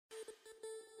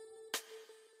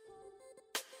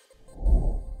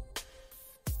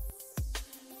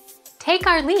take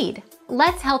our lead.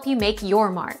 Let's help you make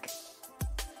your mark.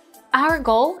 Our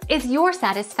goal is your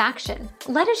satisfaction.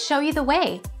 Let us show you the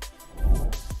way.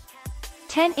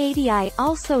 1080i,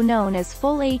 also known as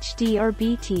Full HD or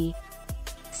BT.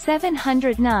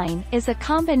 709 is a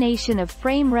combination of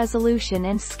frame resolution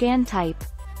and scan type.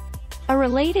 A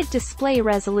related display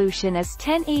resolution is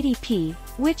 1080p,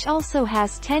 which also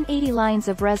has 1080 lines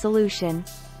of resolution.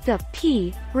 The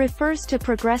P refers to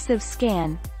progressive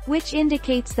scan, which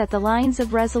indicates that the lines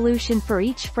of resolution for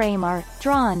each frame are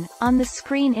drawn on the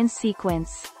screen in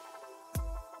sequence.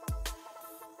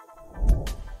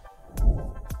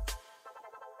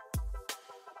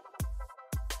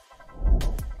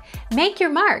 Make your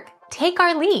mark. Take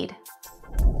our lead.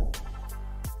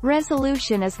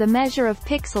 Resolution is the measure of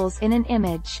pixels in an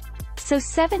image. So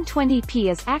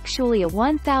 720p is actually a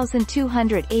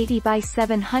 1280 by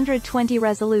 720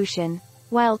 resolution,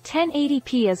 while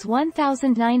 1080p is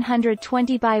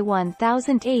 1920 by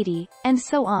 1080, and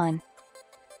so on.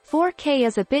 4K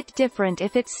is a bit different.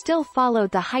 If it still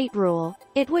followed the height rule,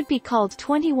 it would be called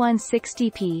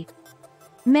 2160p.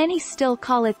 Many still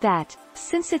call it that,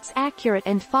 since it's accurate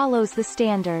and follows the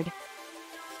standard.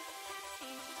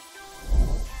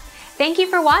 Thank you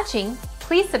for watching.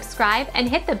 Please subscribe and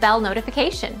hit the bell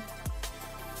notification.